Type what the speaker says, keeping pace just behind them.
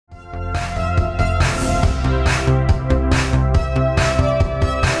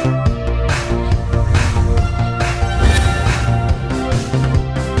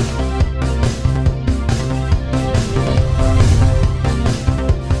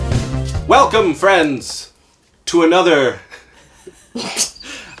Welcome, friends, to another,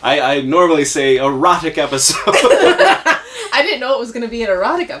 I normally say erotic episode. I didn't know it was going to be an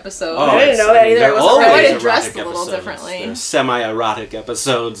erotic episode. Oh, I didn't know that either. They're It was always probably erotic dressed a little episodes. differently. They're semi-erotic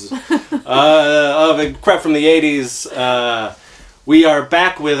episodes of Crap from the 80s. We are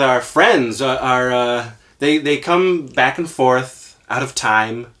back with our friends. They come back and forth out of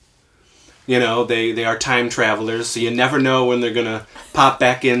time. You know, they are time travelers, so you never know when they're going to pop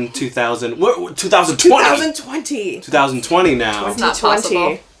back in 2020. 2020 now. It's not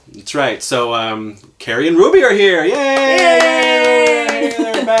possible. That's right. So, Carrie and Ruby are here. Yay! Yay!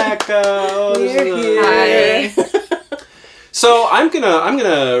 They're back. We're here. Hi. So I'm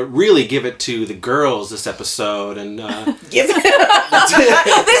gonna really give it to the girls this episode, and This is an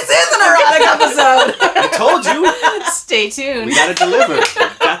erotic episode. I told you Stay tuned. we gotta deliver. We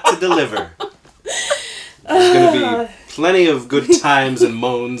got to deliver. There's gonna be plenty of good times and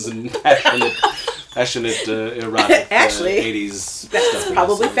moans and passionate erotic Actually, 80s That's stuff.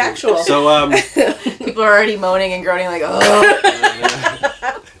 probably factual. So People are already moaning and groaning like, oh.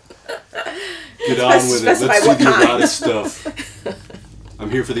 get on with it. Let's Specify do what the kind. erotic stuff.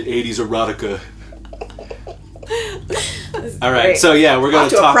 I'm here for the 80s erotica. All right, great. so yeah, we're going Off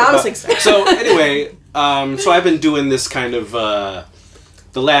to to a talk promising about. start. So anyway, so I've been doing this kind of.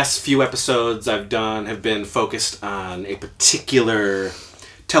 The last few episodes I've done have been focused on a particular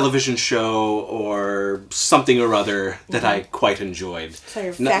television show or something or other that I quite enjoyed. So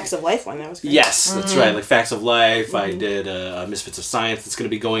your Facts of Life one, that was great. Yes, that's right. Like Facts of Life. I did Misfits of Science that's going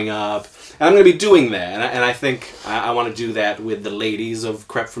to be going up. And I'm going to be doing that. And I think I want to do that with the ladies of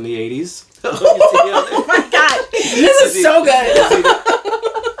Crep from the 80s. Oh my god, this is so good.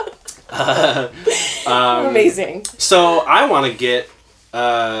 Amazing. So I want to get,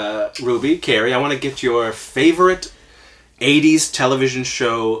 Ruby, Carrie, I want to get your favorite 80s television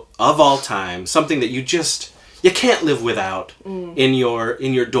show of all time. Something that you can't live without in your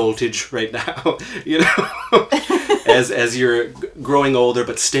doltage right now. You know, as you're growing older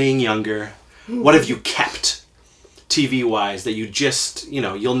but staying younger. What have you kept, TV wise, that you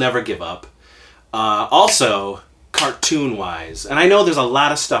you'll never give up? Also, cartoon wise, and I know there's a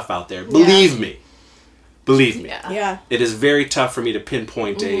lot of stuff out there. Believe me. Yeah. It is very tough for me to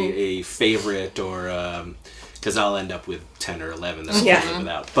pinpoint a favorite or. Because I'll end up with 10 or 11 that I can't live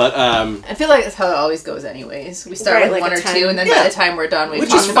without. But I feel like that's how it always goes anyways. We start Right, with like one a or 10. two, and then by the time we're done, we've which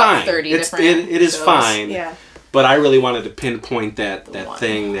talked is about fine. 30 It different is shows. fine. Yeah. But I really wanted to pinpoint that one.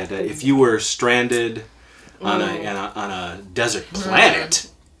 thing that if you were stranded on a desert planet,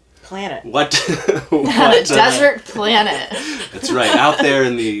 what On a desert planet. That's right, out there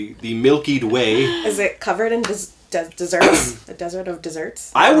in the Milky Way. Is it covered in desserts? A desert of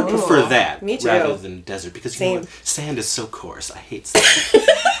desserts? I would prefer that Me too. rather than desert because you know Same. what? Sand is so coarse. I hate sand.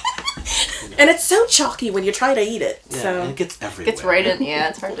 And it's so chalky when you try to eat it. Yeah, So and it gets everywhere. Gets right in, yeah,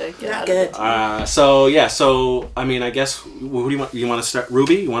 it's hard to get not out good. of it. So I mean, I guess what do you want? You want to start,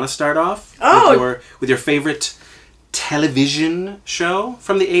 Ruby? You want to start off with your favorite television show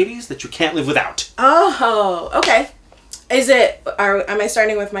from the 80s that you can't live without? Oh, okay. Is it? Am I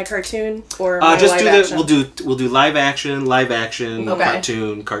starting with my cartoon or my Just live do action? We'll do live action, Okay.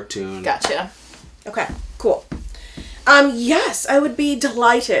 cartoon. Gotcha. Okay, cool. Yes, I would be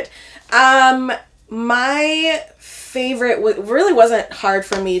delighted. My favorite really wasn't hard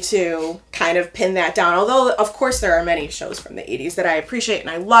for me to kind of pin that down. Although, of course, there are many shows from the 80s that I appreciate and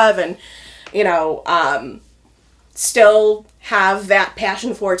I love and, still have that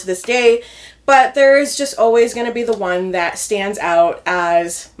passion for to this day. But there is just always going to be the one that stands out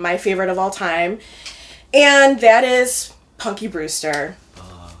as my favorite of all time. And that is Punky Brewster.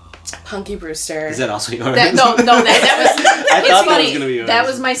 Punky Brewster. Is that also yours? That was. I thought It's that funny. was gonna be yours. That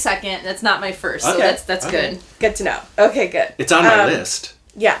was my second. That's not my first. So Okay, that's okay. good. Good to know. Okay, good. It's on my list.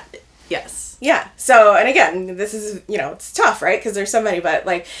 Yeah. Yes. Yeah. So, and again, this is, it's tough, right? Because there's so many, but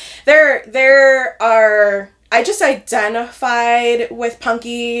like there are, I just identified with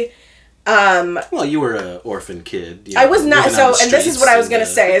Punky. Well, you were an orphan kid. I was not, living on so, the and this is what I was going to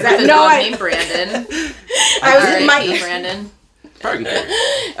streets say, is that, With a no, dog I, named Brandon. I was in R.I.P. my, Brandon. Pardon, Carrie.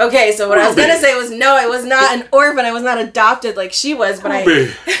 okay, so what I was Ruby. going to say was, no, I was not an orphan, I was not adopted like she was, but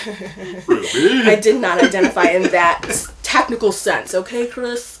Ruby. I did not identify in that technical sense, okay,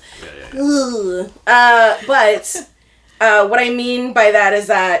 Chris? Yeah. But what I mean by that is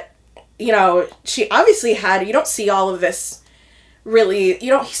that, she obviously had, you don't see all of this really,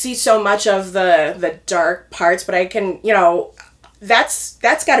 you don't see so much of the dark parts, but I can, that's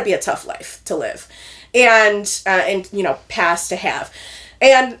got to be a tough life to live and past to have.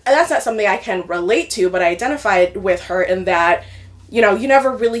 And that's not something I can relate to, but I identified with her in that you know, you never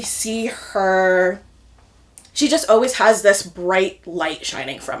really see her. She just always has this bright light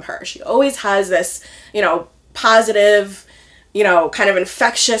shining from her. She always has this, you know, positive, you know, kind of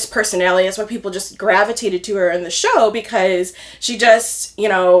infectious personality. That's why people just gravitated to her in the show, because she just, you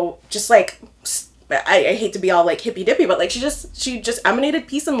know, just like, I hate to be all like hippy dippy, but like she just emanated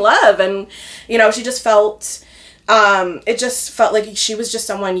peace and love, and you know, she just felt, it just felt like she was just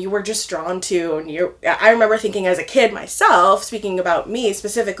someone you were just drawn to. And I remember thinking as a kid myself, speaking about me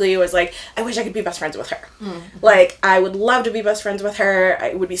specifically, was like, I wish I could be best friends with her. Like, I would love to be best friends with her.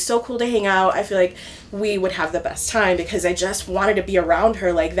 It would be so cool to hang out. I feel like we would have the best time because I just wanted to be around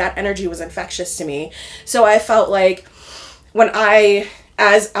her. Like, that energy was infectious to me. So I felt like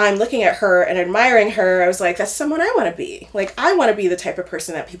as I'm looking at her and admiring her, I was like, that's someone I want to be. Like, I want to be the type of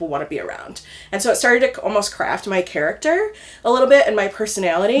person that people want to be around. And so it started to almost craft my character a little bit and my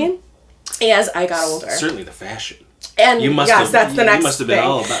personality as I got older. Certainly the fashion. And You must yes, have, that's the next You must have been thing.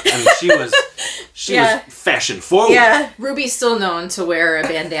 all about. I mean, she Yeah. was fashion forward. Yeah, Ruby's still known to wear a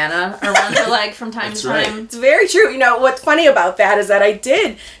bandana around her leg from time That's to right. time. it's very true. You know, what's funny about that is that I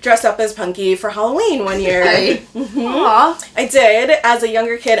did dress up as Punky for Halloween one year. Right? Aw. I did as a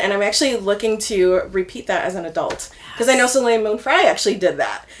younger kid, and I'm actually looking to repeat that as an adult. Because I know Soleil Moon Frye actually did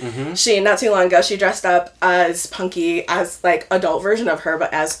that. She, not too long ago, she dressed up as Punky, as like adult version of her,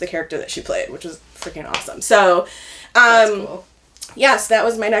 but as the character that she played, which was freaking awesome. So, That's cool. yes, that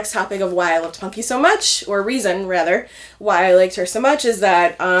was my next topic of why I loved Punky so much, or reason, rather, why I liked her so much, is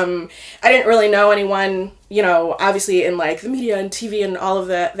that I didn't really know anyone, you know, obviously in, like, the media and TV and all of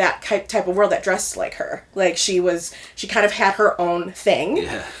that type of world that dressed like her. Like, she kind of had her own thing.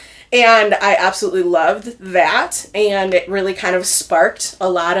 Yeah. And I absolutely loved that, and it really kind of sparked a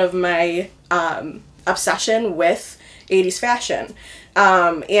lot of my obsession with 80s fashion,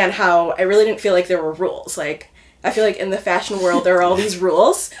 and how I really didn't feel like there were rules. Like, I feel like in the fashion world, there are all these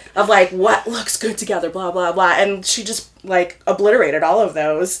rules of, like, what looks good together, blah, blah, blah. And she just, like, obliterated all of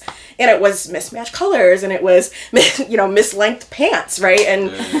those. And it was mismatched colors, and it was, you know, mislength pants, right? And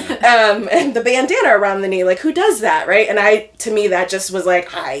and the bandana around the knee. Like, who does that, right? And to me, that just was, like,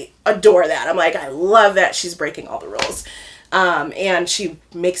 I adore that. I'm like, I love that she's breaking all the rules. And she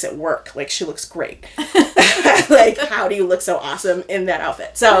makes it work. Like, she looks great. Like, how do you look so awesome in that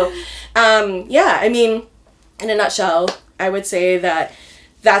outfit? So, yeah, I mean, in a nutshell, I would say that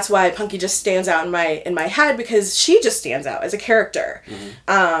that's why Punky just stands out in my head, because she just stands out as a character.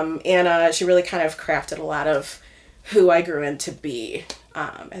 And she really kind of crafted a lot of who I grew into be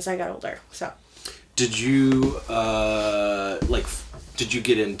as I got older. So, Did you did you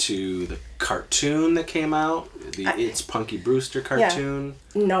get into the cartoon that came out? It's Punky Brewster cartoon?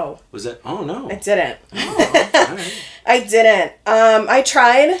 no, Was that? Oh no. I didn't. Oh, all right. I didn't. I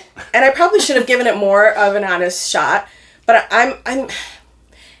tried, and I probably should have given it more of an honest shot. But I'm.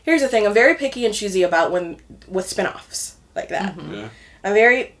 Here's the thing: I'm very picky and choosy about with spin-offs like that. Yeah. I'm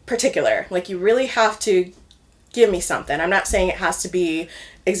very particular. Like, you really have to give me something. I'm not saying it has to be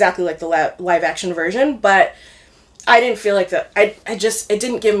exactly like the live action version, but I didn't feel like that. It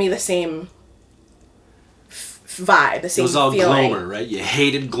didn't give me the same vibe, the same It was all feeling. Glomer, right? You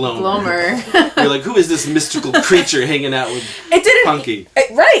hated Glomer. Glomer. You're like, who is this mystical creature hanging out with It didn't. Punky?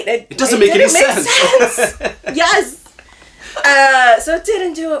 Right. It doesn't make any sense. Yes. So it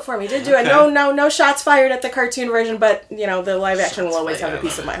didn't do it for me. It didn't do it. No shots fired at the cartoon version, but you know, the live action will always have a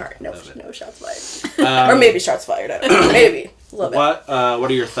piece of my heart. No shots fired. Or maybe shots fired. I don't know. Maybe a little bit. What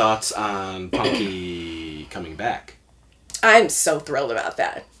are your thoughts on Punky coming back? I'm so thrilled about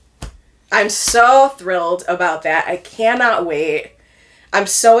that. I'm so thrilled about that. I cannot wait. I'm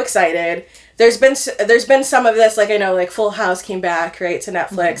so excited. There's been some of this, like, I know, like, Full House came back, right, to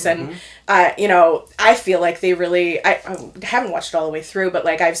Netflix, and you know, I feel like they really, I haven't watched it all the way through, but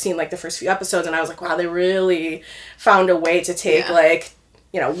like, I've seen like the first few episodes, and I was like, wow, they really found a way to take like,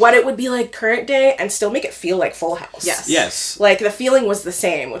 you know, what it would be like current day and still make it feel like Full House. Yes. Like, the feeling was the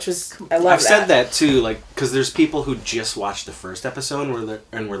same, which was, I love I've said that too, like, because there's people who just watched the first episode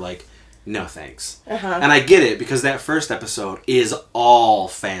and were like, no thanks. And I get it, because that first episode is all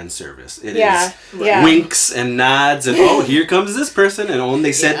fan service. It is winks and nods and, oh, here comes this person, and oh, and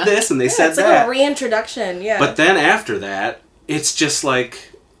they said this and they said it's that. like a reintroduction, But then after that, it's just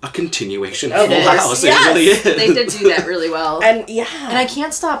like a continuation of It Full is. House. Yes. It really is. They did do that really well. And And I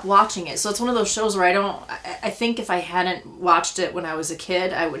can't stop watching it. So it's one of those shows where I think if I hadn't watched it when I was a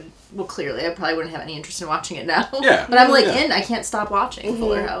kid, I would well, clearly, I probably wouldn't have any interest in watching it now. Yeah. But I'm like Yeah. I can't stop watching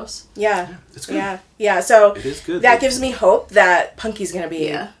Fuller House. Yeah. It's good. Yeah. So It is good. that gives me hope that Punky's gonna be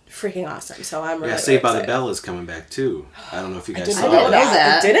Yeah. freaking awesome. So I'm really, Yeah, really Saved by the excited. Bell is coming back too. I don't know if you guys didn't saw I didn't that. know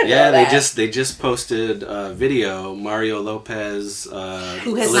that. I didn't Yeah, know that. they just posted a video. Mario Lopez, Who has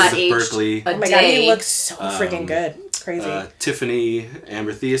Elizabeth not aged Berkley, a Oh my god, day. he looks so freaking good. It's crazy. Tiffany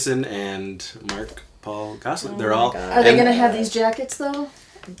Amber Thiessen, and Mark Paul Gosselaar. They're my all. God. Are they and gonna have these jackets though?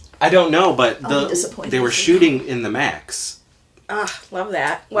 I don't know, but I'll be disappointed they were if they shooting in the Max. Love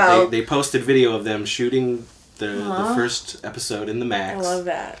that. Well, They posted video of them shooting the first episode in the Max. I love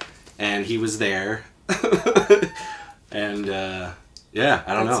that. And he was there. And yeah,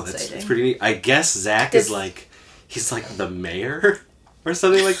 I don't know. That's It's exciting. pretty neat. I guess Zach This- is like, he's like the mayor or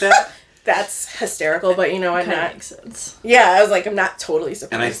something like that. That's hysterical, but you know, I'm Kind of not. makes sense. Yeah, I was like, I'm not totally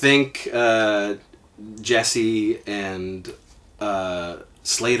surprised. And I think Jesse and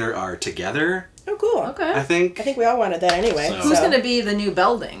Slater are together. Oh, cool. Okay. I think. I think we all wanted that anyway. So- Who's gonna be the new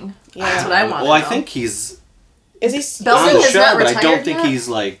Belding? Yeah. That's what I want. Well, I think he's Is he? Belding on the has show, not but I don't retired think yet? he's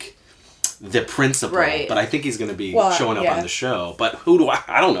like the principal. Right. But I think he's going to be Well, showing up yeah. on the show. But who do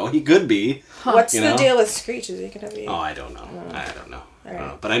I don't know. He could be. What's You the know? deal with Screech? Is he gonna be? Oh, I don't know. I don't know. I don't know.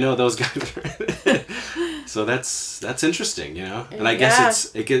 right. But I know those guys. So that's interesting, you know. And I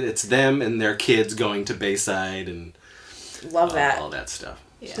guess Yeah. it's them and their kids going to Bayside and Love that. all that stuff.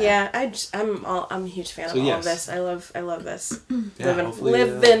 Yeah, I'm a huge fan So, of all yes. of this. I love this. Yeah, hopefully,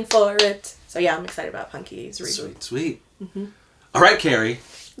 living for it. So yeah, I'm excited about Punky's reboot. Sweet. All right, Carrie.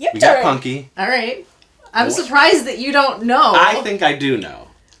 Yep, We got turn. Punky. All right. I'm surprised that you don't know. I think I do know.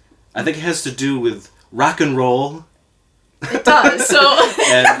 I think it has to do with rock and roll it does. So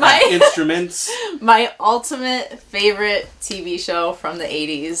and My- instruments. my ultimate favorite TV show from the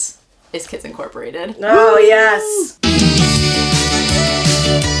 80s is Kids Incorporated. Oh yes.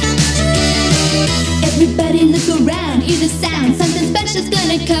 Everybody look around, hear the sound. Something special's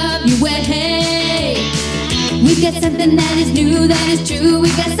gonna come your way. We got something that is new, that is true. We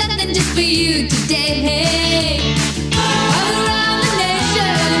got something just for you today. All around the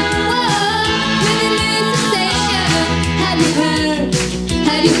nation, whoa, with a new sensation. Have you heard?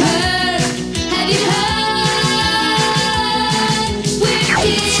 Have you heard? Have you heard? We're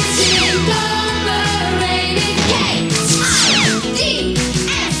Kids Incorporated.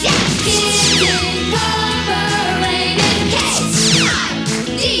 K-I-D-S, yeah. Kids Incorporated.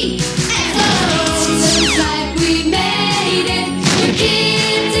 K-I-D-S. Oh, looks like we made it. We're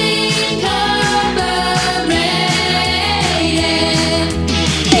Kids Incorporated.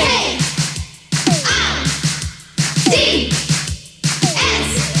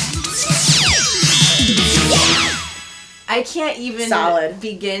 I can't even Solid.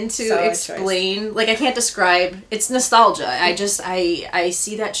 begin to Solid explain. Like I can't describe. It's nostalgia. I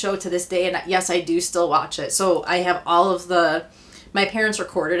see that show to this day, and yes, I do still watch it. So I have all of the. My parents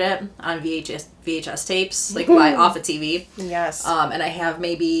recorded it on VHS tapes, like off of TV. Yes. And I have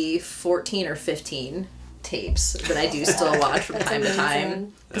maybe 14 or 15 tapes that I do still watch from time to time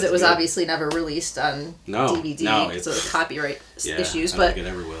amazing. because That's it was good. obviously never released on No, DVD no, because it's- of copyright Yeah, issues. I But don't think it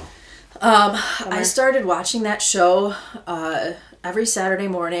ever will. I started watching that show every Saturday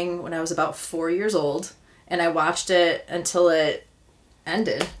morning when I was about 4 years old, and I watched it until it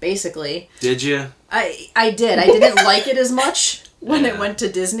ended. Basically, Did you? I did. I didn't like it as much when Yeah. it went to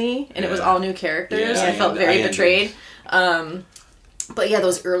Disney and it was Yeah. all new characters. Yeah, I felt I very ended- betrayed. But yeah,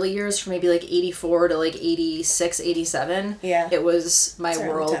 those early years from maybe like 84 to like 86, 87. Yeah. It was my Around the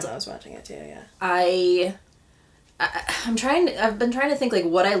world. time I was watching it too. Yeah. I've been trying to think like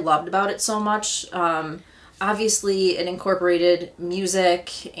what I loved about it so much. Obviously it incorporated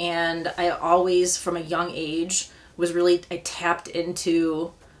music, and I always from a young age I tapped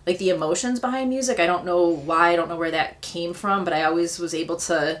into like the emotions behind music. I don't know why, I don't know where that came from, but I always was able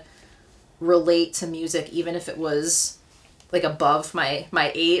to relate to music even if it was like above my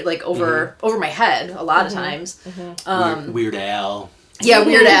age, like over my head a lot of times. Weird Al. Yeah,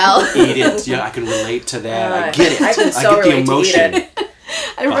 Weird Al. Eat it. Yeah, I can relate to that. I get it. I can so get the relate to Eat emotion It.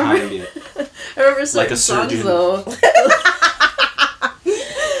 I remember behind it. I remember certain Like a songs surgeon. though.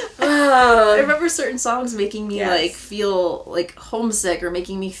 I remember certain songs making me Yes. like feel like homesick or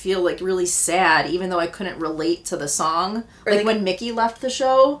making me feel like really sad, even though I couldn't relate to the song. Or Like like- when Mickey left the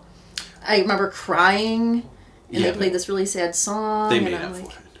show, I remember crying, and Yeah, they played this really sad song. They and made I'm up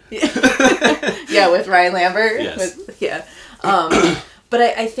like, for it. yeah, with Ryan Lambert. Yes. Yeah. But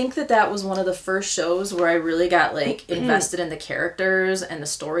I think that was one of the first shows where I really got like invested in the characters and the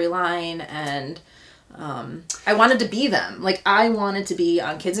storyline, and I wanted to be them. Like, I wanted to be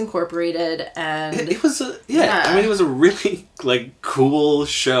on Kids Incorporated, and It was I mean, it was a really, like, cool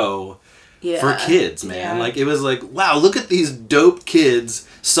show for kids, man. Yeah. Like, it was like, wow, look at these dope kids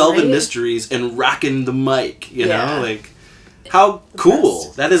solving Right? mysteries and rocking the mic, you Yeah. know? Like, how cool.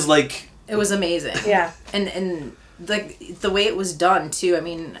 best. That is, like... it was amazing. Yeah. And the way it was done too. I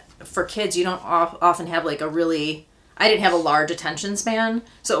mean, for kids, you don't often have like a really. I didn't have a large attention span,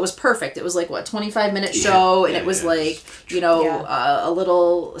 so it was perfect. It was like 25-minute show, and it was like Yeah. a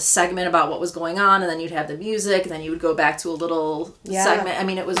little segment about what was going on, and then you'd have the music, and then you would go back to a little Yeah. segment. I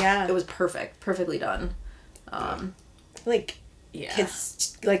mean, it was Yeah. perfectly done. Like Yeah.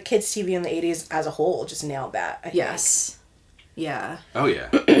 kids TV in the 80s as a whole just nailed that. I think. Yes. Yeah. Oh, yeah.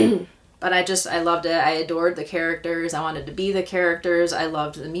 But I loved it. I adored the characters. I wanted to be the characters. I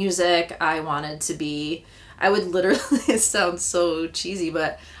loved the music. I wanted to be... I would literally... It sounds so cheesy,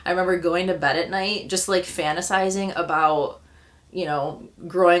 but I remember going to bed at night just, like, fantasizing about,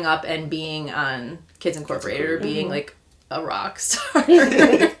 growing up and being on Kids Incorporated or being, like, a rock star.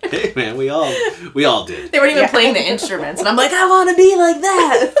 They Hey, man, we all did. weren't even playing the instruments. And I'm like, I want to be like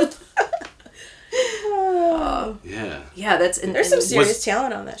that. Yeah. Yeah, that's... There's some serious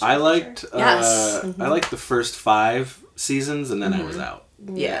talent on that show. I for liked sure. Yes. I liked the first 5 seasons, and then I was out.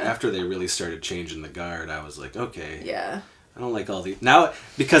 Yeah. After they really started changing the guard, I was like, okay. Yeah. I don't like all these now,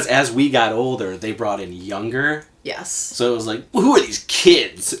 because as we got older, they brought in younger, Yes. so it was like, who are these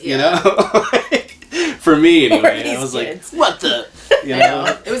kids? You Yeah. know. For me Who are anyway, I these was kids? like, what the? You I know.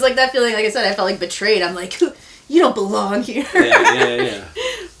 know. It was like that feeling, like I said, I felt like betrayed. I'm like, you don't belong here. Yeah.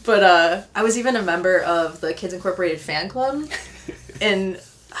 But I was even a member of the Kids Incorporated fan club. And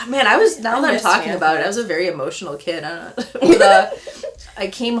man, now that I'm miss talking fan about it, I was a very emotional kid. But I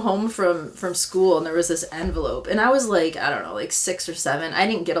came home from school and there was this envelope. And I was like, I don't know, like 6 or 7. I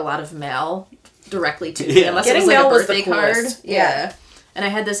didn't get a lot of mail directly to me Yeah. unless Getting it was like mail a was the birthday card. coolest. Yeah. Yeah. And I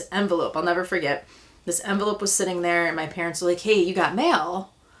had this envelope. I'll never forget. This envelope was sitting there and my parents were like, hey, you got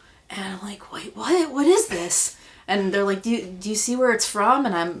mail? And I'm like, wait, what? What is this? And they're like, do you see where it's from?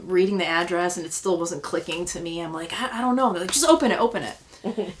 And I'm reading the address and it still wasn't clicking to me. I'm like, I don't know. And they're like, just open it.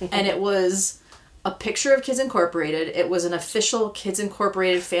 And it was a picture of Kids Incorporated. It was an official Kids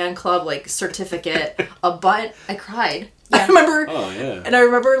Incorporated fan club, like, certificate. A button. I cried. I remember... Oh yeah. And I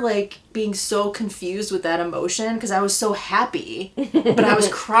remember, like, being so confused with that emotion because I was so happy, but I was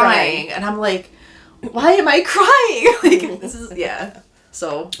crying. And I'm like, why am I crying? Like, this is... Yeah.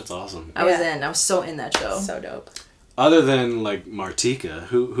 So... That's awesome. I was so in that show. So dope. Other than like Martika,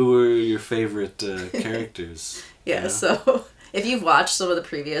 who were your favorite characters? Yeah, You know? so if you've watched some of the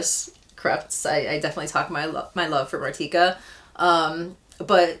previous Creps, I definitely talk my love for Martika.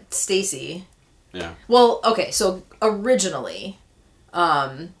 But Stacy... Yeah. Well, okay, so originally,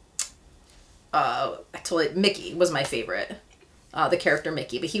 Mickey was my favorite. The character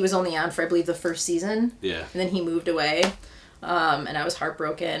Mickey, but he was only on for, I believe, the first season. Yeah. And then he moved away. And I was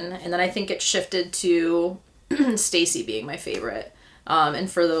heartbroken. And then I think it shifted to Stacy being my favorite.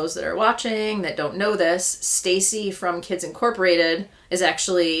 And for those that are watching that don't know this, Stacy from Kids Incorporated is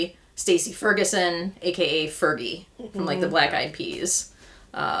actually Stacy Ferguson, aka Fergie, from like the Black Eyed Peas.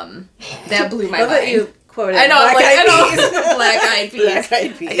 That blew my Love mind. that you quoted. I know, Black like, Eyed I know, Peas. Black Eyed Peas. Black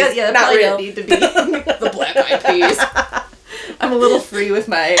Eyed Peas. I guess, yeah, that Not probably real. didn't need to be the Black Eyed Peas. I'm a little free with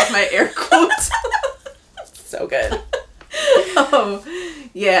my air quotes. So good.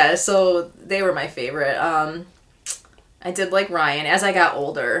 Yeah, so they were my favorite. I did like Ryan. As I got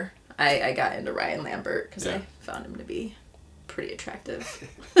older, I got into Ryan Lambert because Yeah. I found him to be pretty attractive.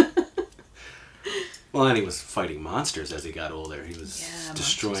 Well, and he was fighting monsters as he got older. He was Yeah,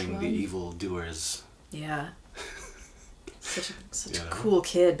 destroying Monsters the Run. evil doers. Yeah. Such Yeah. a cool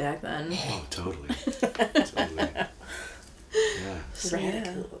kid back then. Oh, totally. Totally. Yeah.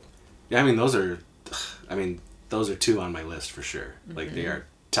 Yeah. Yeah, I mean, those are 2 on my list for sure. Like, they are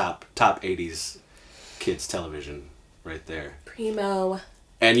top 80s kids television right there. Primo.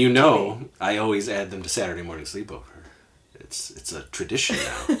 And I always add them to Saturday Morning Sleepover. It's a tradition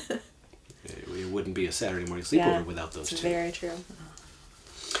now. It wouldn't be a Saturday Morning Sleepover Yeah, without those It's 2. very true.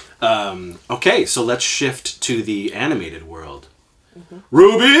 Okay, so let's shift to the animated world.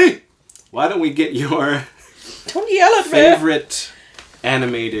 Ruby, why don't we get your Don't yell at me. favorite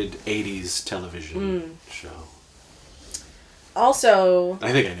animated 80s television show? Also,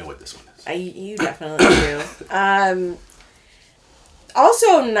 I think I know what this one is. you definitely do.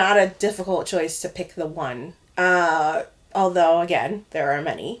 Also, not a difficult choice to pick the one. Although, again, there are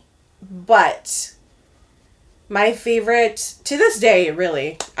many. But my favorite, to this day,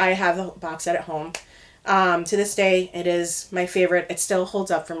 really, I have the box set at home. To this day, it is my favorite. It still holds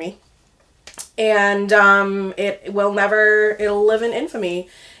up for me. And it'll live in infamy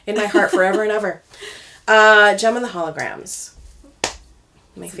in my heart forever and ever. Jem and the Holograms.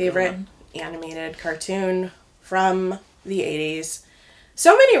 My favorite animated cartoon from the 80s.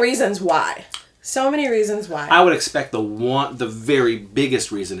 So many reasons why. I would expect the very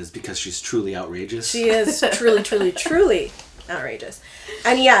biggest reason is because she's truly outrageous. She is truly outrageous.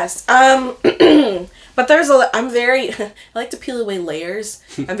 And yes, but there's I like to peel away layers.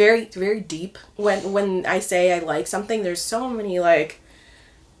 I'm very, very deep when I say I like something. There's so many, like,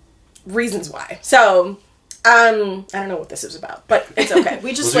 reasons why. So, I don't know what this is about, but it's okay.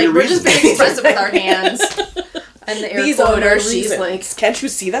 We're just being expressive with our hands. And the air quoter, she's like, can't you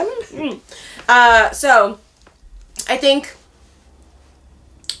see them? So, I think,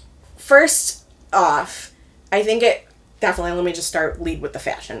 first off, I think it definitely, let me just lead with the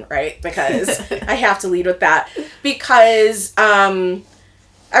fashion, right? Because I have to lead with that. Because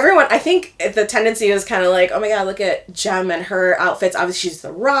everyone, I think the tendency is kind of like, oh my god, look at Jem and her outfits. Obviously, she's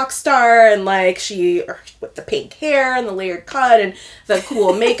the rock star, and like with the pink hair and the layered cut and the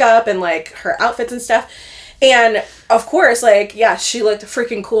cool makeup and like her outfits and stuff. And of course, like, yeah, she looked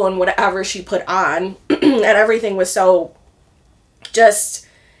freaking cool in whatever she put on, and everything was so just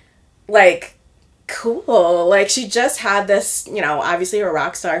like cool. Like, she just had this, obviously a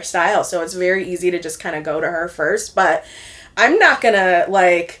rock star style, so it's very easy to just kind of go to her first. But I'm not gonna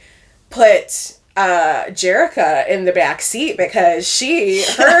like put Jerrica in the back seat, because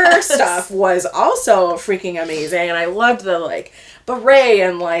her stuff was also freaking amazing, and I loved the like beret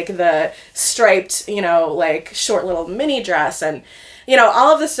and like the striped, like short little mini dress, and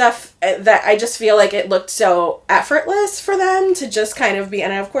all of the stuff that I just feel like it looked so effortless for them to just kind of be.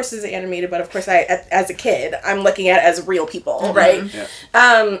 And of course it's animated, but of course as a kid, I'm looking at it as real people, right?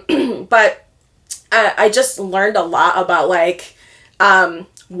 Yeah. But I just learned a lot about like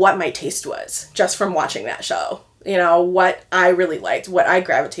what my taste was just from watching that show. What I really liked, what I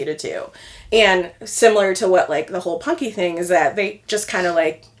gravitated to. And similar to what like the whole Punky thing is, that they just kind of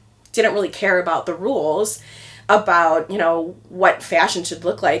like didn't really care about the rules about, what fashion should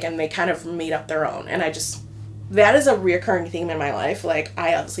look like, and they kind of made up their own. And that is a reoccurring theme in my life. Like,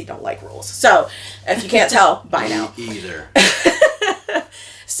 I obviously don't like rules. So, if you can't tell, by now. Me either.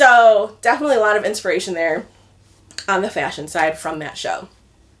 So, definitely a lot of inspiration there on the fashion side from that show.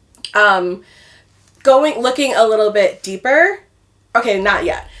 Looking a little bit deeper. Okay, not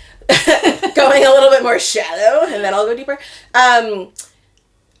yet. Going a little bit more shallow, and then I'll go deeper.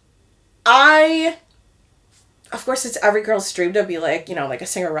 Of course, it's every girl's dream to be like, like a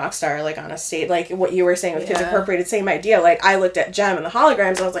singer rock star, like on a stage, like what you were saying with Kids Incorporated, same idea. Like, I looked at Jem and the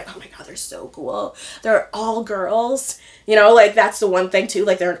Holograms, and I was like, oh my god, they're so cool. They're all girls. Like, that's the one thing too,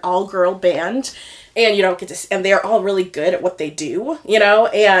 like, they're an all-girl band, and you don't get to, and they're all really good at what they do,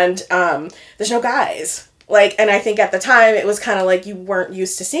 and there's no guys. Like, and I think at the time it was kind of like you weren't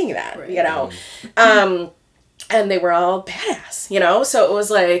used to seeing that, right. And they were all badass, so it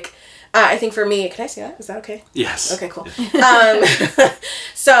was like, I think for me, can I say that? Is that okay? Yes. Okay, cool.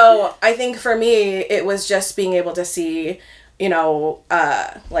 So I think for me, it was just being able to see,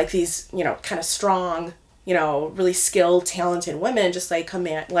 like these, kind of strong, really skilled, talented women just like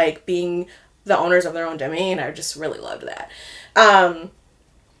like being the owners of their own domain. I just really loved that.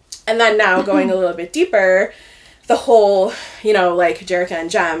 And then now going a little bit deeper, the whole, like Jerrica and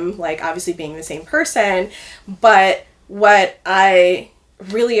Jem, like obviously being the same person, but what I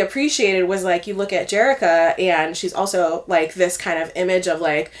really appreciated was like, you look at Jerrica and she's also like this kind of image of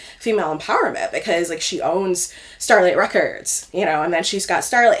like female empowerment, because like she owns Starlight Records, and then she's got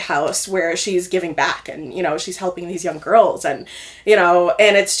Starlight House where she's giving back, and she's helping these young girls, and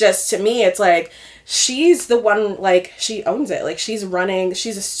and it's just, to me, it's like she's the one, like, she owns it, like she's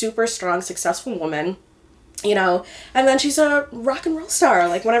a super strong, successful woman, and then she's a rock and roll star,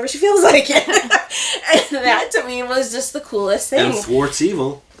 like, whenever she feels like it. And that, to me, was just the coolest thing. And thwarts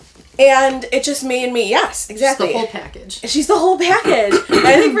evil. And it just made me, yes, exactly. She's the whole package. She's the whole package. And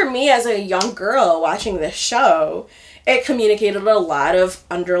I think for me, as a young girl watching this show, it communicated a lot of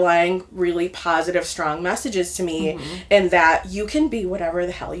underlying, really positive, strong messages to me, in that you can be whatever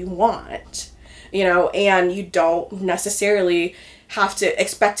the hell you want, and you don't necessarily have to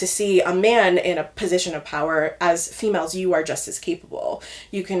expect to see a man in a position of power. As females, you are just as capable.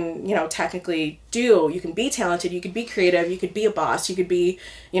 You can, technically you can be talented, you could be creative, you could be a boss, you could be,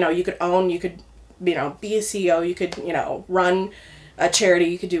 you could own, you could, be a CEO, you could, run a charity,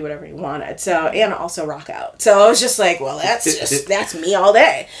 you could do whatever you wanted. So, and also rock out. So I was just like, well, that's me all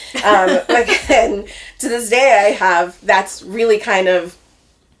day. Like, and to this day, that's really kind of,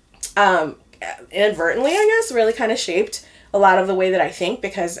 inadvertently, I guess, really kind of shaped a lot of the way that I think,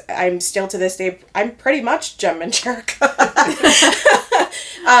 because I'm still to this day, I'm pretty much Jem Manchurica.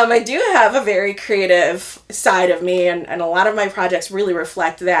 I do have a very creative side of me, and a lot of my projects really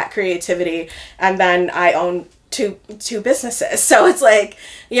reflect that creativity. And then I own two businesses, so it's like,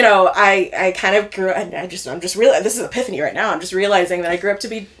 you know, I kind of grew, and I'm just realizing, this is epiphany right now, I'm just realizing that I grew up to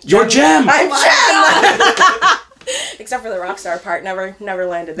be You're Jem! I'm Jem! Except for the rock star part, never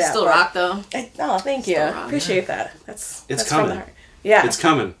landed that. Still but- rock though. Oh, thank you. Still rock. Appreciate that. That's It's from the coming. heart. Yeah. It's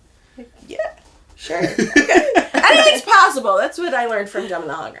coming. Yeah. Sure. Okay. Anything's possible. That's what I learned from Jem and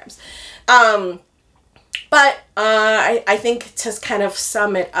the Holograms. But I think to kind of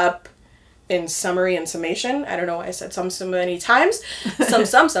sum it up in summary and summation, I don't know why I said so many times.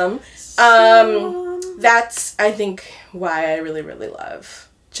 Some. That's, I think, why I really, really love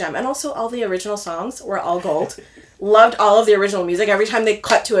Jem. And also all the original songs were all gold. Loved all of the original music. Every time they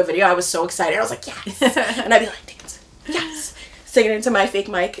cut to a video, I was so excited. I was like, yes. And I'd be like, dance, yes. Singing into my fake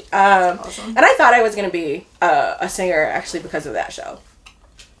mic. Awesome. And I thought I was going to be a singer actually because of that show.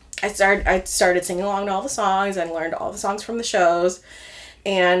 I started singing along to all the songs and learned all the songs from the shows.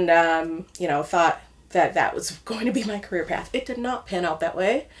 And, you know, thought that was going to be my career path. It did not pan out that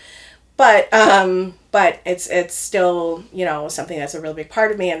way. But it's still, you know, something that's a real big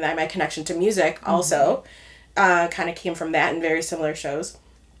part of me. And then my connection to music also kind of came from that in very similar shows.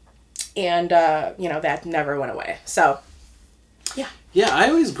 And, you know, that never went away. So, yeah. Yeah, I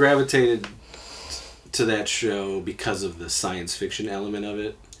always gravitated to that show because of the science fiction element of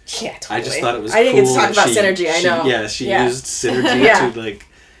it. Yeah, totally. I just thought it was I didn't cool get to talk that about synergy, I know. She Yeah. used synergy Yeah. to, like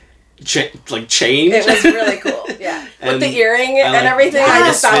change. It was really cool, yeah. With And the earring I and like everything, I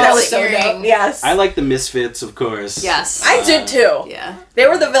just thought that was so Misfits. dope. Yes. I like the Misfits, of course. Yes. I did too. Yeah. They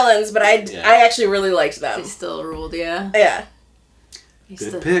were the villains, but Yeah. I actually really liked them. They still ruled, yeah. Yeah.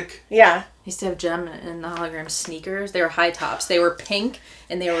 Good pick. Yeah. Used to have Jem and the Hologram sneakers. They were high tops. They were pink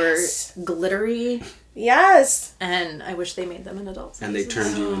and they Yes. were glittery. Yes. And I wish they made them in adult And they sizes.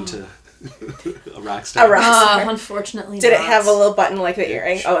 turned you into a rock star. A rock star. Unfortunately, Did it not. have a little button like the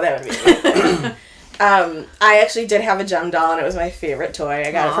earring? Oh, that would be I actually did have a Jem doll, and it was my favorite toy.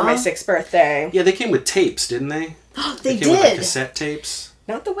 I got it for my Aw. 6th birthday. Yeah, they came with tapes, didn't they? They came with like did. cassette tapes.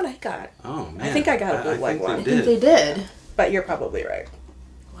 Not the one I got, Oh man. think I got a bootleg think one. I They think did. they did. but you're probably right.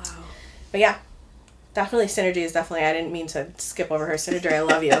 Wow. But yeah, definitely Synergy is definitely. I didn't mean to skip over her. Synergy, I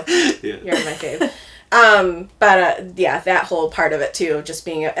love you. Yeah. You're my fave. Yeah, that whole part of it too, just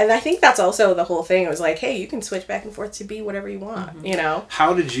being, and I think that's also the whole thing. It was like, hey, you can switch back and forth to be whatever you want, you know?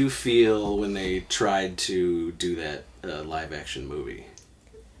 How did you feel when they tried to do that live action movie?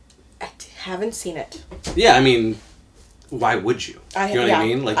 Haven't seen it. Yeah, I mean, why would you? I- You know what yeah, I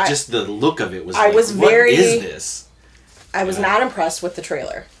mean? Like, I- just the look of it was I like, was what very- is this? I was Yeah. not impressed with the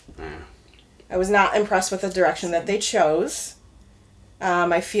trailer. I was not impressed with the direction that they chose.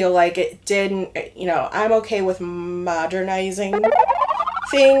 I feel like it didn't, you know, I'm okay with modernizing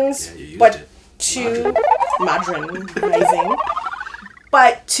things, Yeah, you used but it. to modernizing,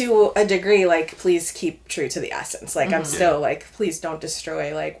 but to a degree, like, please keep true to the essence. Like, I'm still like, please don't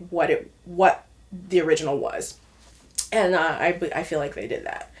destroy like what the original was, and I feel like they did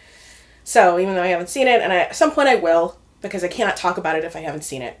that. So even though I haven't seen it, and at some point I will, because I cannot talk about it if I haven't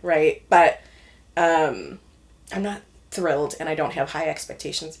seen it, right? But I'm not thrilled, and I don't have high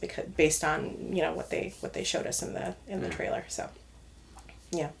expectations because based on, you know, what they showed us in the trailer. So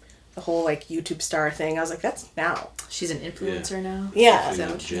yeah, the whole like YouTube star thing, I was like, that's now. She's an influencer now. Yeah, Is that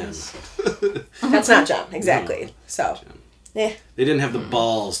Not what she Jem. is? that's not Jem exactly. So yeah, They didn't have the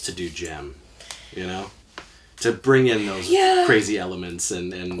balls to do Jem, you know? To bring in those Yeah. crazy elements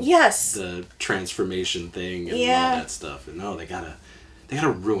and yes, the transformation thing and Yeah. all that stuff. And no, they gotta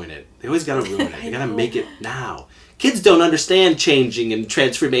ruin it. They always gotta ruin it. They gotta know. make it now. Kids don't understand changing and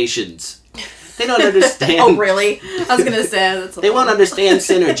transformations. They don't understand. oh really? I was gonna say that's. They won't understand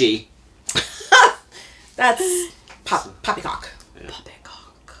synergy. That's poppycock.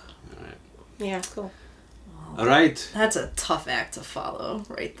 Poppycock. Yeah, cool. All right. That's a tough act to follow,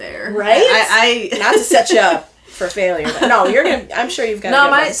 right there. Right? I Not to set you up for failure. No, you're gonna. I'm sure you've got. a No,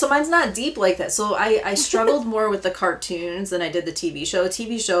 good one. so mine's not deep like that. So I struggled more with the cartoons than I did the TV show. The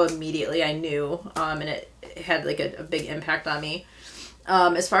TV show immediately I knew, and it had like a big impact on me.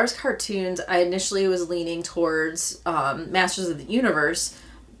 As far as cartoons, I initially was leaning towards Masters of the Universe,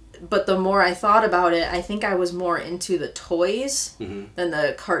 but the more I thought about it, I think I was more into the toys than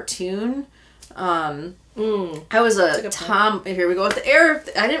the cartoon. I was a good Tom. Here we go with the air.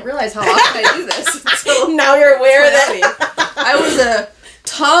 I didn't realize how often I do this until Now you're aware of that. I was a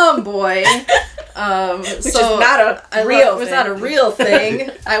tomboy. Which is not a real It was thing. not a real thing.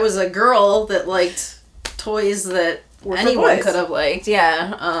 I was a girl that liked toys that were for anyone boys. could have liked.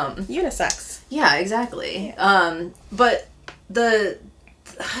 Yeah. Unisex. Yeah, exactly. But I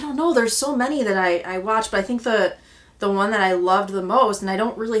don't know, there's so many that I watched, but I think the one that I loved the most, and I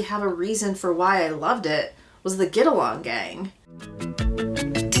don't really have a reason for why I loved it, was the Get Along Gang.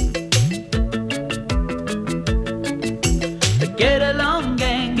 The Get Along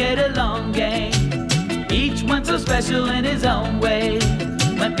Gang, Get Along Gang. Each one so special in his own way.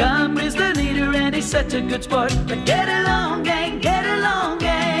 Montgomery's the leader and he's such a good sport. The Get Along Gang, Get Along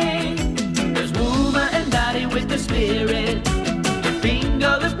Gang. There's Wilma and Dottie with the spirit. The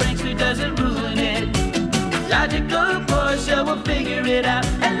Bingo, the prankster doesn't ruin it. Logical Portia will figure it out.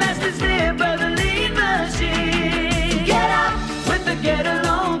 And last is there by the lead machine. Get up with the Get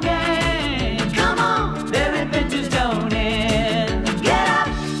Along Gang. Come on, their adventures don't end. Get up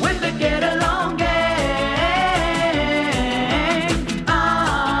with the Get Along Gang.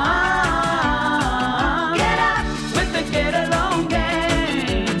 Get up with the Get Along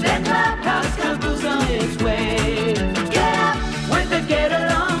Gang. Their clubhouse comes on its way. Get up with the Get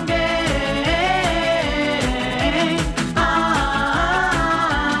Along Gang.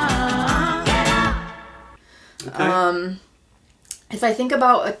 Get up. Okay. If I think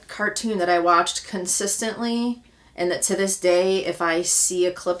about a cartoon that I watched consistently, and that to this day, if I see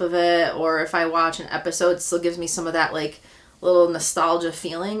a clip of it or if I watch an episode, it still gives me some of that like little nostalgia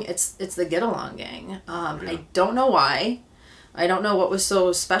feeling. It's the Get Along Gang. I don't know why. I don't know what was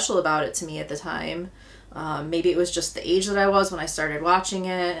so special about it to me at the time. Maybe it was just the age that I was when I started watching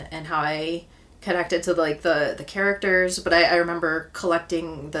it and how I connected to like the characters. But I remember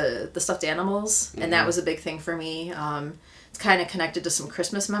collecting the stuffed animals, and that was a big thing for me. It's kind of connected to some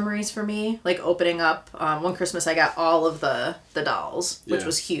Christmas memories for me, like opening up. One Christmas I got all of the dolls, which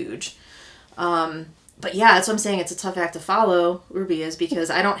was huge. But yeah, that's what I'm saying. It's a tough act to follow, Ruby, is because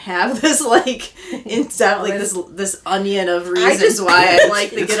I don't have this like instant like this onion of reasons why I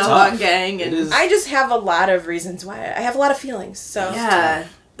like the it's Get tough. Along Gang, It and is. I just have a lot of reasons why. I have a lot of feelings. So yeah.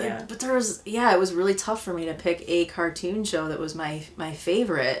 Yeah. But there was, it was really tough for me to pick a cartoon show that was my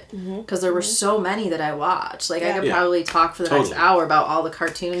favorite, because there were so many that I watched. Like I could Yeah. probably talk for the next Totally. hour about all the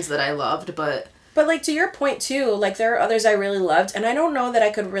cartoons that I loved, but But like to your point too, like there are others I really loved, and I don't know that I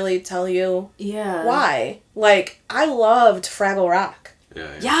could really tell you yeah. why. Like I loved Fraggle Rock. Yeah,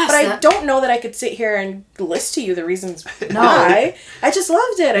 yeah. Yes. But I don't know that I could sit here and list to you the reasons No. why. I just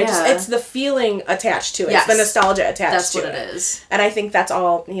loved it. Yeah. It's the feeling attached to it. Yes. It's the nostalgia attached That's to what it. it is. And I think that's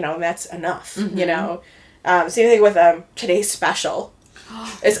all, that's enough, you know. Same thing with Today's Special.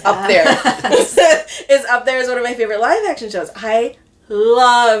 Is up there. Is up there as one of my favorite live action shows. I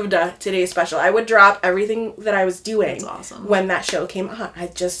loved Today's Special. I would drop everything that I was doing That's awesome. when that show came on.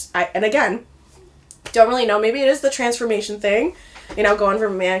 And again, don't really know. Maybe it is the transformation thing. Going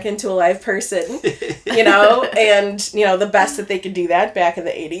from a mannequin to a live person, and, the best that they could do that back in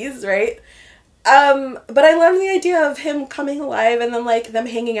the 80s, right? But I love the idea of him coming alive and then, like, them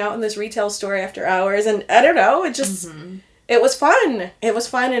hanging out in this retail store after hours, and I don't know, it just, it was fun. It was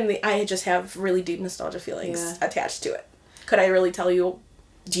fun, and I just have really deep nostalgia feelings attached to it. Could I really tell you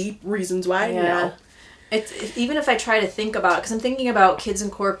deep reasons why? Yeah. No. It's even if I try to think about it, because I'm thinking about Kids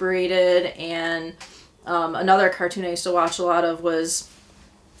Incorporated, and another cartoon I used to watch a lot of was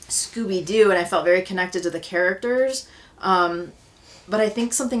Scooby-Doo, and I felt very connected to the characters. But I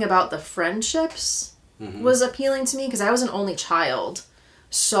think something about the friendships was appealing to me, because I was an only child.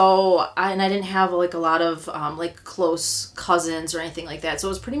 So, I didn't have like a lot of like close cousins or anything like that. So it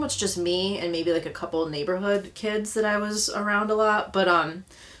was pretty much just me and maybe like a couple neighborhood kids that I was around a lot. But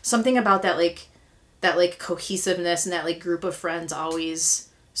something about that like cohesiveness and that like group of friends always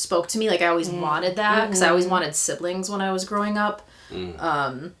spoke to me. Like I always wanted that, because I always wanted siblings when I was growing up.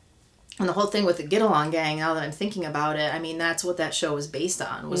 And the whole thing with the Get Along Gang, now that I'm thinking about it, I mean, that's what that show was based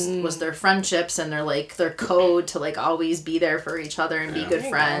on, was their friendships and their code to like always be there for each other and be good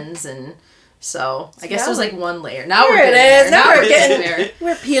friends. And so I guess there's like one layer. Now There we're it getting is. there. Now we're getting getting there.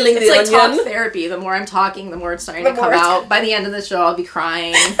 We're peeling It's the like onion. talk therapy. The more I'm talking, the more it's starting to The come more it's- out. By the end of the show, I'll be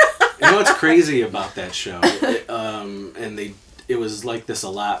crying. You know what's crazy about that show? It was like this a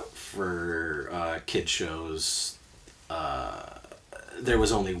lot for kid shows. There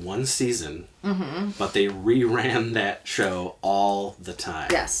was only one season, but they reran that show all the time.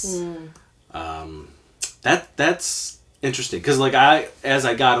 Yes. That's interesting, because like as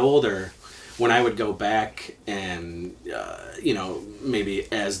I got older, when I would go back and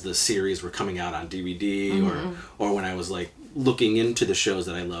maybe as the series were coming out on DVD or when I was like looking into the shows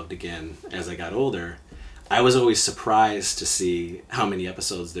that I loved again as I got older, I was always surprised to see how many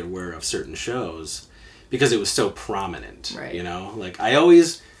episodes there were of certain shows, because it was so prominent. Right. Like I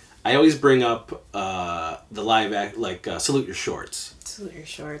always I always bring up the live act, like Salute Your Shorts. Salute Your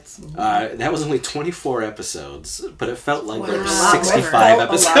Shorts. That was only 24 episodes, but it felt like there were Wow. 65 Felt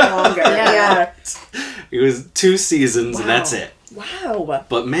episodes. a lot longer. Yeah. It was 2 seasons, and that's it. Wow.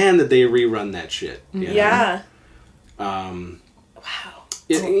 But man, did they rerun that shit. you know? Yeah. Wow. Wow.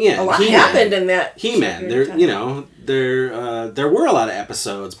 Yeah, A lot He-Man. happened in that. He-Man. period of There, time. you know, there were a lot of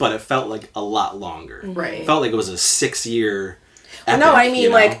episodes, but it felt like a lot longer. Right. It felt like it was a 6-year. Well, no, epic, I mean, you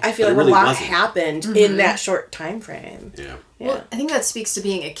know? like, I feel But like it really a lot wasn't. happened in that short time frame. Yeah. Yeah. Well, I think that speaks to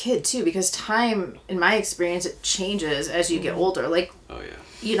being a kid too, because time, in my experience, it changes as you get older. Like, Oh yeah.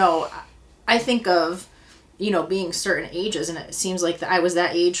 you know, I think of, you know, being certain ages, and it seems like that I was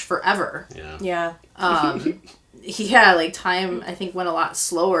that age forever. Yeah. Yeah. Yeah, like time, I think, went a lot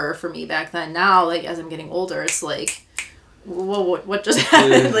slower for me back then. Now, like, as I'm getting older, it's like, whoa, what just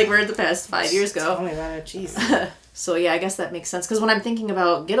happened? Like, where did the past 5 years Oh go? my god, jeez. So, yeah, I guess that makes sense. Because when I'm thinking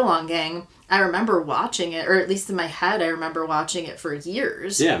about Get Along Gang, I remember watching it, or at least in my head, I remember watching it for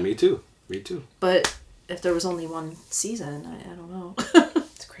years. Yeah, me too. Me too. But if there was only one season, I don't know.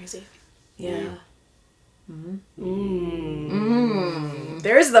 It's crazy. Yeah.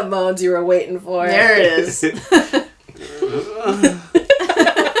 There's the moans you were waiting for. There it is. There's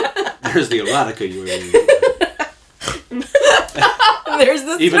the erotica you were reading. There's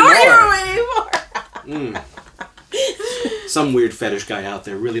the Even story you more. were waiting for. Some weird fetish guy out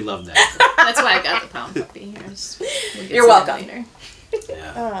there really loved that. That's why I got the pound puppy. We'll get You're to welcome. that later,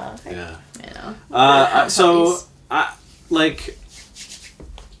 Yeah. Yeah. you know. So, puppies.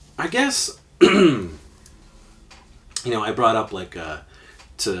 I guess, you know, I brought up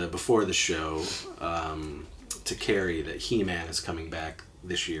to before the show to Carrie that He-Man is coming back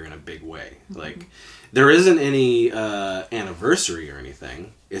this year in a big way. Like, there isn't any anniversary or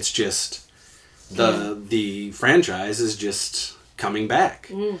anything. It's just the franchise is just coming back.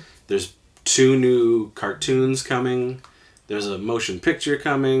 There's 2 new cartoons coming. There's a motion picture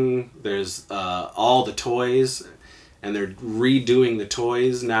coming. There's all the toys, and they're redoing the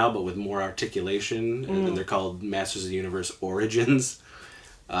toys now, but with more articulation. And they're called Masters of the Universe Origins.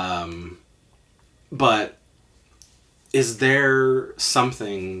 But is there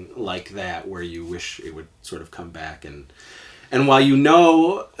something like that where you wish it would sort of come back? And while you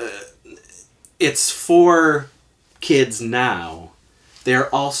know it's for kids now,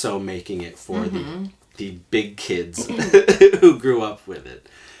 they're also making it for the big kids who grew up with it.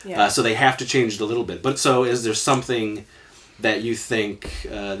 Yeah. So they have to change it a little bit. But so is there something that you think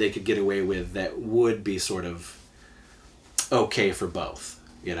they could get away with that would be sort of okay for both,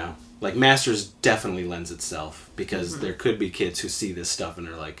 you know? Like, Masters definitely lends itself, because there could be kids who see this stuff and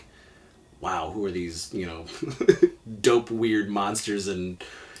are like, wow, who are these, you know, dope, weird monsters and,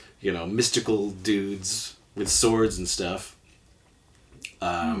 you know, mystical dudes with swords and stuff.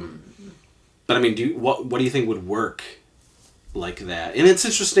 But I mean, what do you think would work like that? And it's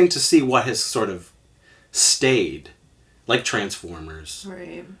interesting to see what has sort of stayed, like Transformers,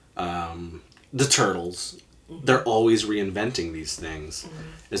 Right. the Turtles. They're always reinventing these things.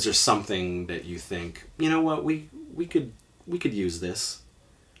 Is there something that you think, you know what, we could use this,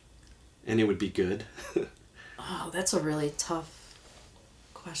 and it would be good? Oh, that's a really tough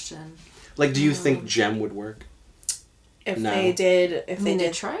question. Like, do you think Gem would work? If No. they did, I mean, they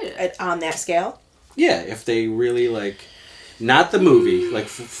tried it. on that scale. Yeah, if they really, like, not the movie, like,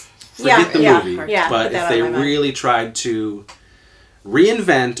 Yeah, forget the yeah, movie, yeah, but put that if they out of my mind. really tried to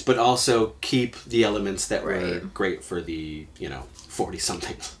reinvent, but also keep the elements that were Right. great for the,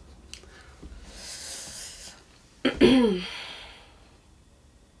 40-somethings. I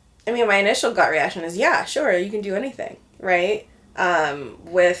mean, my initial gut reaction is, yeah, sure, you can do anything, right?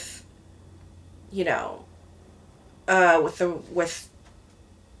 With, with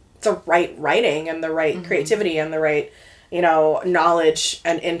the right writing and the right creativity and the right, knowledge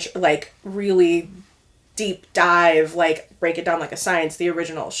and really deep dive, break it down like a science, the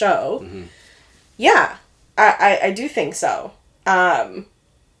original show. Yeah, I do think so.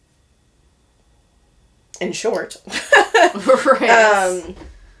 In short. Right.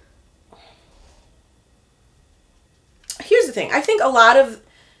 Here's the thing. I think a lot of,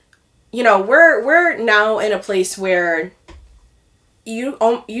 we're now in a place where you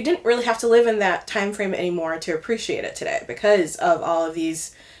didn't really have to live in that time frame anymore to appreciate it today, because of all of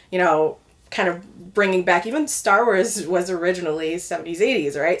these, kind of bringing back, even Star Wars was originally 70s,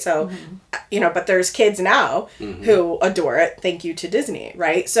 80s, right? So, but there's kids now who adore it. Thank you to Disney,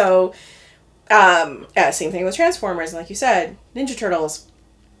 right? So, same thing with Transformers, and like you said, Ninja Turtles.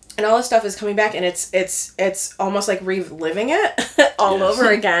 and all this stuff is coming back, and it's almost like reliving it all Yes. over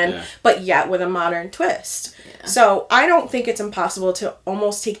again, Yeah. but yet with a modern twist. So I don't think it's impossible to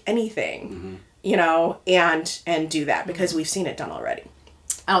almost take anything, you know, and do that, because we've seen it done already.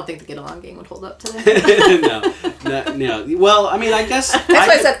 I don't think the Get Along Gang would hold up today. no. Well, I mean, I guess That's why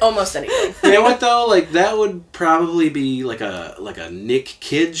I said almost anything. You know what though? Like that would probably be like a Nick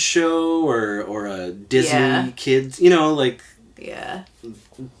Kids show or a Disney Yeah. Kids. You know, like Yeah.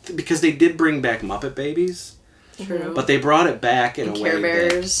 because they did bring back Muppet Babies, True. but they brought it back in And a Care way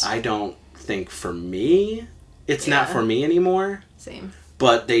Bears. that I don't think for me. It's not Yeah. for me anymore. Same.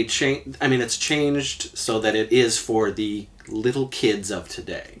 But they change. I mean, it's changed so that it is for the little kids of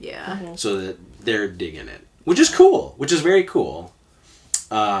today. Yeah. So that they're digging it, which is cool, which is very cool.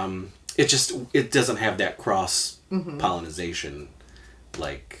 It doesn't have that cross pollination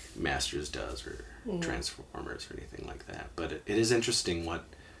like Masters does or Transformers or anything like that. But it is interesting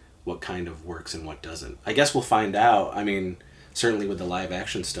what kind of works and what doesn't. I guess we'll find out. I mean, certainly with the live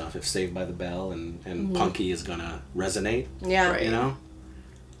action stuff, if Saved by the Bell and Punky is gonna resonate, Yeah. Right. you know.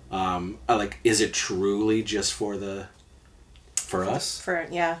 Is it truly just for us?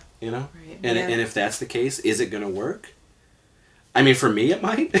 Yeah. You know? Right. And Yeah. and if that's the case, is it going to work? I mean, for me, it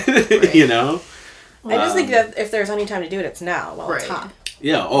might. Right. You know? I just think that if there's any time to do it, it's now while it's Right. hot.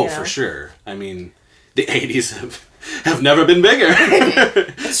 Yeah. Oh, You for know? sure. I mean, the '80s have never been bigger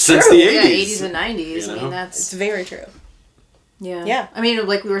since true. the '80s. Yeah, 80s and 90s. You I know? mean, It's that's... very true. Yeah. Yeah. I mean,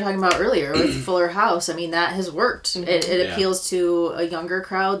 like we were talking about earlier with Fuller House, I mean, that has worked. It Yeah. appeals to a younger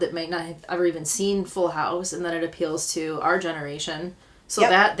crowd that might not have ever even seen Full House, and then it appeals to our generation. So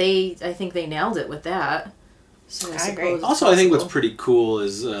Yep. I think they nailed it with that. So I agree. suppose it's Also, I think what's possible. pretty cool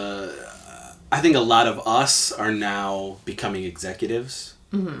is I think a lot of us are now becoming executives.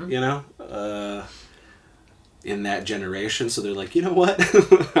 Mm-hmm. You know, in that generation, so they're like, you know what,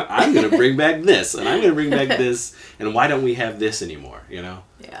 I'm gonna bring back this, and I'm gonna bring back this, and why don't we have this anymore? You know,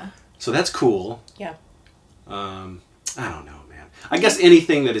 Yeah. so that's cool. Yeah. I don't know, man. I guess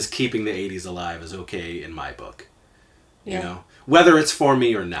anything that is keeping the '80s alive is okay in my book. You Yeah. know, whether it's for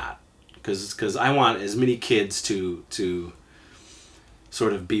me or not, because I want as many kids to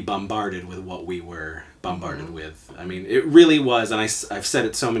sort of be bombarded with what we were bombarded with. I mean, it really was, and I've said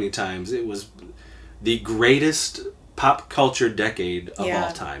it so many times, it was the greatest pop culture decade of Yeah.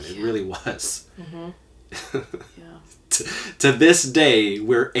 all time. It really was. Yeah. To this day,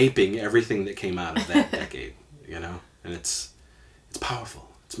 we're aping everything that came out of that decade, you know? And it's powerful.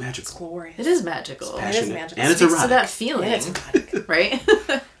 It's magical. Glorious. It is magical. It's passionate. magical. And it's Speaks erotic. to that feeling, Yeah, it's erotic. right?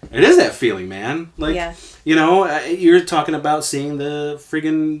 It is that feeling, man. Like, Yeah. you know, you're talking about seeing the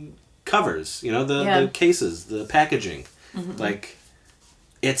friggin' covers, you know, the cases, the packaging. Like,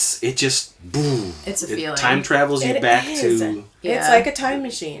 it just, boom. It's a It feeling. time travels you It back is. to... Yeah. It's like a time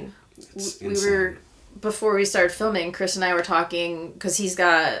machine. It's We insane. were, before we started filming, Chris and I were talking, because he's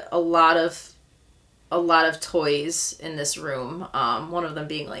got a lot of toys in this room. One of them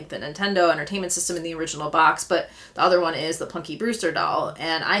being like the Nintendo Entertainment System in the original box, but the other one is the Punky Brewster doll.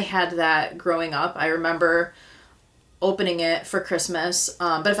 And I had that growing up. I remember opening it for Christmas.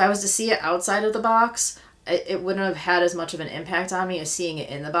 But if I was to see it outside of the box, it wouldn't have had as much of an impact on me as seeing it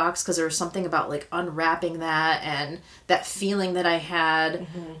in the box, because there was something about like unwrapping that and that feeling that I had.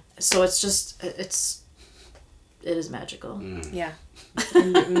 So it's just, it is magical. Yeah.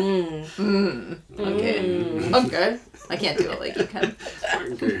 Okay. Okay. I can't do it like you can.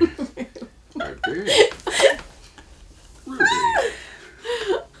 Okay. Okay. Ruby.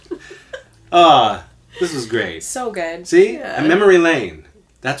 This was great. So good. See? Yeah. A memory lane.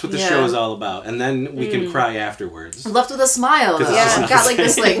 That's what the Yeah. show is all about. And then we can cry afterwards. Left with a smile. 'Cause Though. it's just I've not got the like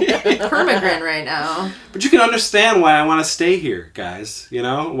this same. like permagrin right now. But you can understand why I want to stay here, guys. You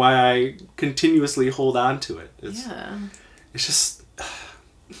know? Why I continuously hold on to it. Yeah. It's just...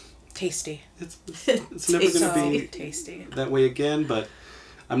 Tasty. It's never going to So be tasty. that way again, but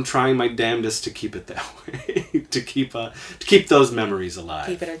I'm trying my damnedest to keep it that way. to keep those memories alive.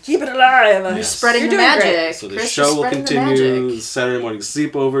 Keep it alive. You're You're spreading You're the doing magic. great. So the Chris, show you're will spreading the continue. magic. Saturday morning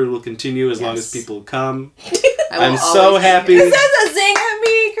sleepover will continue as long as Yes. people come. I will I'm so always be happy. here. It says a zing at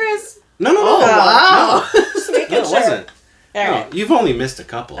me, Chris. No. Oh, wow. Just making No, it sure. wasn't. All No, right. you've only missed a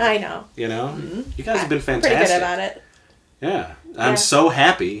couple. I know. You know? You guys have been Pretty fantastic. good about it. Yeah. Yeah. I'm so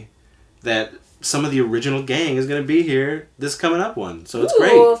happy that some of the original gang is going to be here this coming up one. So it's Ooh,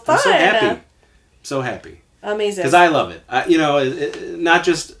 great. I'm so fun. happy. So happy. Amazing. Because I love it. Not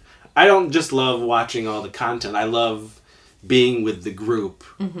just... I don't just love watching all the content. I love being with the group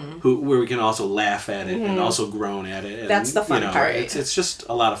where we can also laugh at it and also groan at it. And, That's the fun part. It's just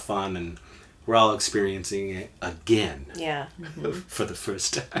a lot of fun, and we're all experiencing it again Yeah. for the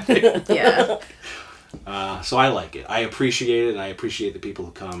first time. Yeah. So I like it. I appreciate it, and I appreciate the people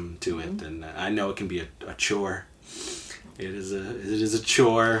who come to it. And I know it can be a chore. It is a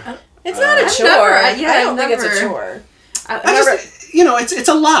chore. It's not a chore. I don't think it's a chore. It's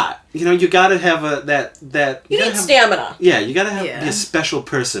a lot. You gotta have that. You need stamina. Yeah, you gotta be Yeah. a special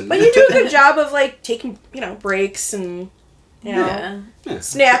person. But you do a good job of like taking, breaks and Yeah.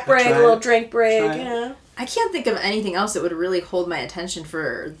 snack break, Try a little it. drink break, Try it. I can't think of anything else that would really hold my attention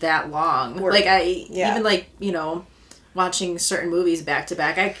for that long. Work. Like Yeah. even like, watching certain movies back to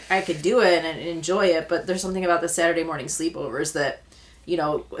back, I could do it and enjoy it, but there's something about the Saturday morning sleepovers that,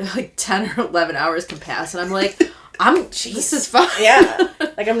 like 10 or 11 hours can pass and I'm like, this is fun. Yeah.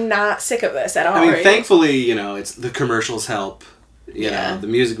 Like I'm not sick of this at all. I mean, right? thankfully, it's the commercials help. Yeah. The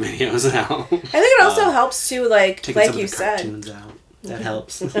music videos help. I think it also helps too, like Taking some you of the said. cartoons out. That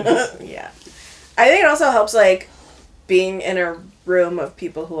helps. Yeah. I think it also helps like being in a room of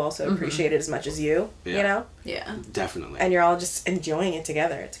people who also appreciate it as much as you, Yeah. Yeah. Definitely. And you're all just enjoying it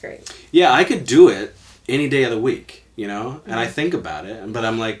together. It's great. Yeah, I could do it any day of the week, and I think about it, but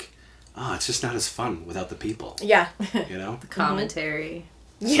I'm like, oh, it's just not as fun without the people, Yeah. Commentary.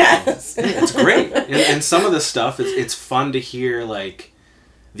 Yes. It's great. And some of the stuff, it's fun to hear, like,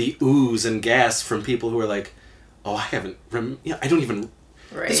 the oohs and gasps from people who are like, oh, I don't even...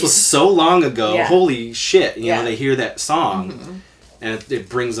 Right. This was so long ago. Yeah. Holy shit. Yeah. They hear that song, and it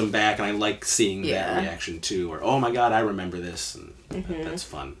brings them back, and I like seeing Yeah. that reaction, too. Or, oh, my God, I remember this. And that's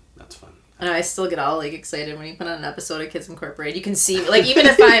fun. That's fun. And I still get all like excited when you put on an episode of Kids Incorporated. You can see, like, even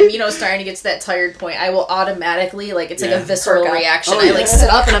if I'm, starting to get to that tired point, I will automatically, like, it's like a visceral Perk up. reaction. Oh, I, yeah. like, sit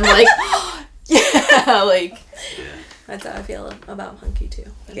up and I'm like, yeah, like. Yeah. That's how I feel about Hunky too.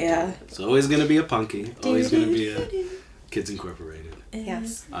 Yeah. It's always going to be a punky. Always going to be a Kids Incorporated.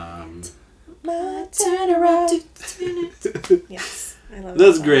 Yes. My turn around. Yes. I love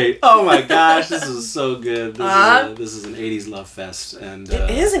That's that. great. Oh my gosh, this is so good. This is an 80s love fest. And It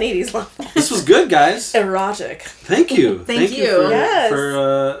is an 80s love. this was good, guys. Erotic. Thank you. Thank you. for,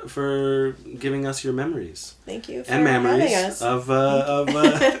 Yes. for giving us your memories. Thank you for And memories having us. of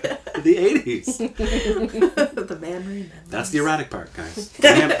the 80s. The memory. That's the erotic part, guys.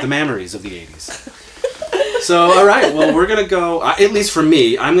 The memories of the 80s. So, all right. Well, we're going to go, at least for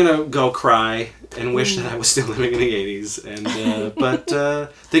me, I'm going to go cry and wish that I was still living in the 80s. And but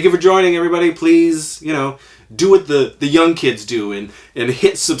thank you for joining, everybody. Please, do what the young kids do and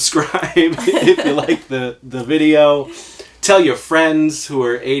hit subscribe if you like the video. Tell your friends who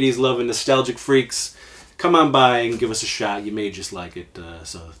are 80s loving nostalgic freaks. Come on by and give us a shot. You may just like it.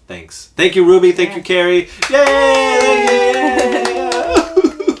 So thanks. Thank you, Ruby. Thank you, Carrie. Yay!